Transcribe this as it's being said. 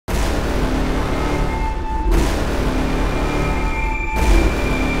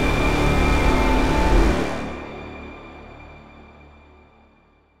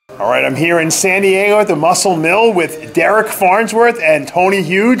All right, I'm here in San Diego at the Muscle Mill with Derik Farnsworth and Tony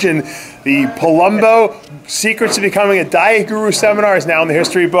Huge, and the Palumbo Secrets of Becoming a Diet Guru seminar is now in the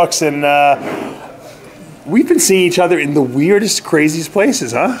history books, and we've been seeing each other in the weirdest, craziest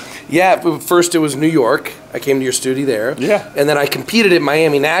places, huh? Yeah, first it was New York. I came to your studio there. Yeah. And then I competed at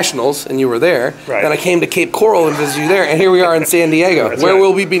Miami Nationals, and you were there. Right. Then I came to Cape Coral and visited you there, and here we are in San Diego. Where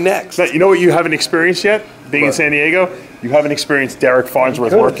will we be next? You know what you haven't experienced yet, being in San Diego? You haven't experienced Derik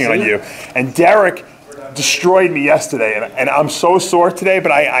Farnsworth working on you. And Derik destroyed me yesterday, and I'm so sore today,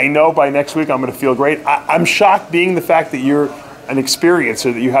 but I know by next week I'm going to feel great. I'm shocked being the fact that you're an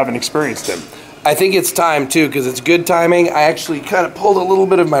experiencer, that you haven't experienced him. I think it's time, too, because it's good timing. I actually kind of pulled a little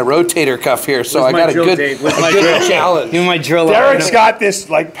bit of my rotator cuff here, so I got a good challenge. Give me my drill. Derik's got this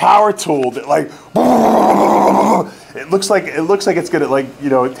like power tool that like it looks like it's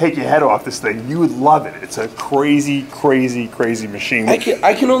gonna take your head off this thing. You would love it. It's a crazy, crazy, crazy machine. I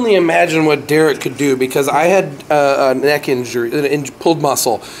can only imagine what Derik could do, because I had a neck injury, pulled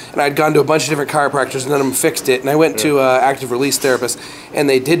muscle, and I'd gone to a bunch of different chiropractors, and none of them fixed it. And I went to an active release therapist, and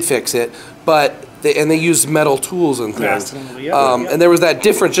they did fix it, but they used metal tools and things. And there was that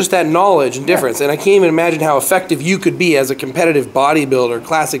difference, just that knowledge and difference. And I can't even imagine how effective you could be as a competitive bodybuilder,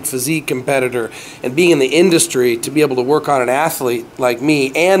 classic physique competitor, and being in the industry to be able to work on an athlete like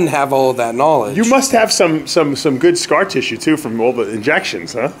me and have all of that knowledge. You must have some good scar tissue too from all the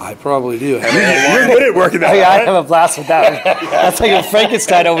injections, huh? I probably do. You're good at working that. Oh, yeah, I have a blast with that. That's like a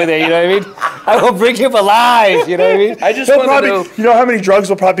Frankenstein over there. You know what I mean? I will bring him alive. You know what I mean? I just want to know. You know how many drugs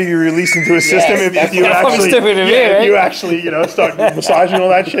will probably be released into a system if you actually start massaging all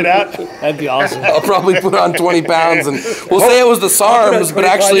that shit out? That'd be awesome. I'll probably put on 20 pounds, and we'll say it was the SARMs, but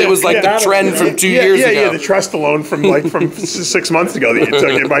actually it was like the trend from 2 years ago. Yeah, the Trestolone from 6 months ago that you took.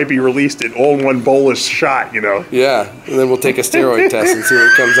 It might be released in all one bolus shot, Yeah, and then we'll take a steroid test and see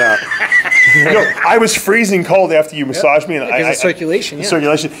what comes out. I was freezing cold after you massaged me, and because of circulation.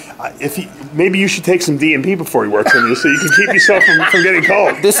 Circulation. Maybe you should take some DMP before he works on you, so you can keep yourself from getting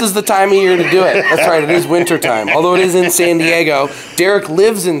cold. This is the time of year to do it. That's right. It is winter time, although it is in San Diego. Derik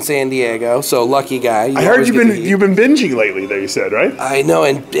lives in San Diego, so lucky guy. I heard you've been binging lately. There, you said, right? I know,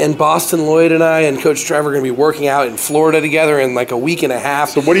 and Boston Lloyd and I and Coach Trevor are going to be working out in Florida together in like a week and a half.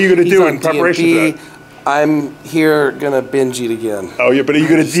 So what are you going to do in preparation for that? I'm here gonna binge eat again. Oh yeah, but are you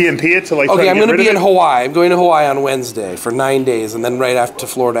gonna DMP it to like? Okay, I'm gonna be in Hawaii. I'm going to Hawaii on Wednesday for 9 days, and then right after to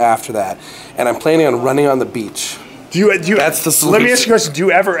Florida after that. And I'm planning on running on the beach. Do you? That's the solution. Let me ask you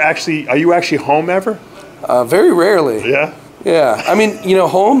a question. Are you actually home ever? Very rarely. Yeah. Yeah. I mean,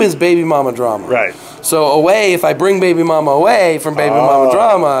 home is baby mama drama. Right. So away, if I bring baby mama away from baby mama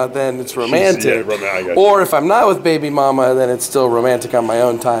drama, then it's romantic. I got or if I'm not with baby mama, then it's still romantic on my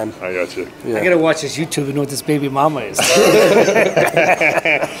own time. I got you. Yeah. I gotta watch this YouTube and know what this baby mama is.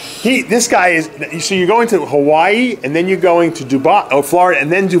 This guy is. So you're going to Hawaii, and then you're going to Dubai, Florida,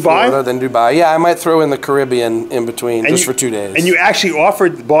 and then Dubai. Florida, then Dubai. Yeah, I might throw in the Caribbean in between, just for 2 days. And you actually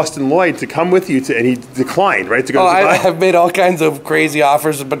offered Boston Lloyd to come with you, and he declined, right? To go to Dubai. I've made all kinds of crazy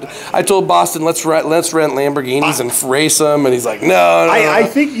offers, but I told Boston, let's rent Lamborghinis and race them, and he's like, no. I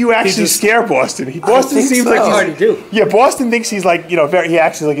think you actually scare Boston. Boston seems like hard to do. Yeah, Boston thinks he's like he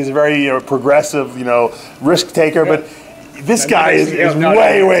acts like he's a very progressive, risk taker, but this guy is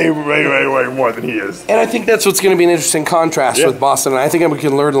way more than he is. And I think that's what's going to be an interesting contrast with Boston. And I think we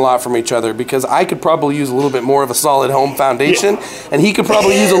can learn a lot from each other, because I could probably use a little bit more of a solid home foundation, and he could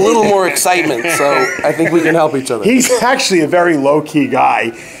probably use a little more excitement. So I think we can help each other. He's actually a very low-key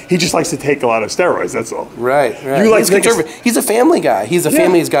guy. He just likes to take a lot of steroids, that's all. Right. He's conservative. He's a family guy. He's a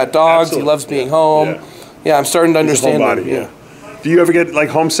family. He's got dogs. Absolutely. He loves being home. Yeah, I'm starting to understand him. Yeah. Do you ever get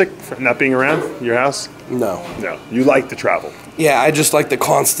homesick from not being around your house? No. No. You like to travel. Yeah, I just like the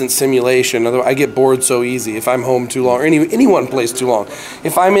constant simulation. Otherwise, I get bored so easy if I'm home too long, or any one place too long.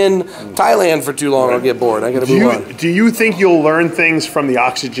 If I'm in Thailand for too long, I'll get bored. I got to move on. Do you think you'll learn things from the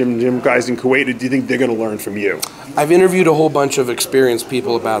Oxygen Gym guys in Kuwait, or do you think they're going to learn from you? I've interviewed a whole bunch of experienced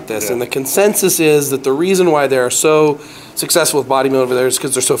people about this, and the consensus is that the reason why they're so successful with bodybuilding over there is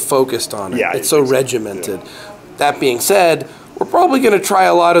because they're so focused on it. Yeah, it's so regimented. Yeah. That being said, we're probably going to try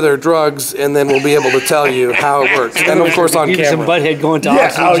a lot of their drugs, and then we'll be able to tell you how it works. And of course on camera. Some butthead going to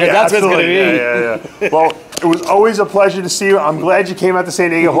Oxygen. That's what it's going to be. Well, it was always a pleasure to see you. I'm glad you came out to San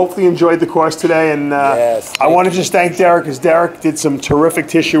Diego. Hopefully you enjoyed the course today. And I want to just thank Derik, because Derik did some terrific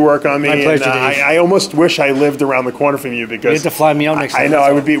tissue work on me. My pleasure, and I almost wish I lived around the corner from you, because you have to fly me out next time. I know.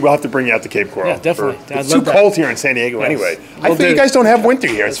 I would be. We'll have to bring you out to Cape Coral. Yeah, definitely. It's too cold here in San Diego anyway. I think you guys don't have winter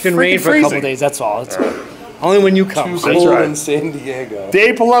here. It's been rain for a couple of days. That's all. Only when you come. Too cold in San Diego.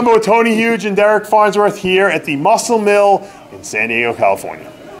 Dave Palumbo, Tony Huge, and Derik Farnsworth here at the Muscle Mill in San Diego, California.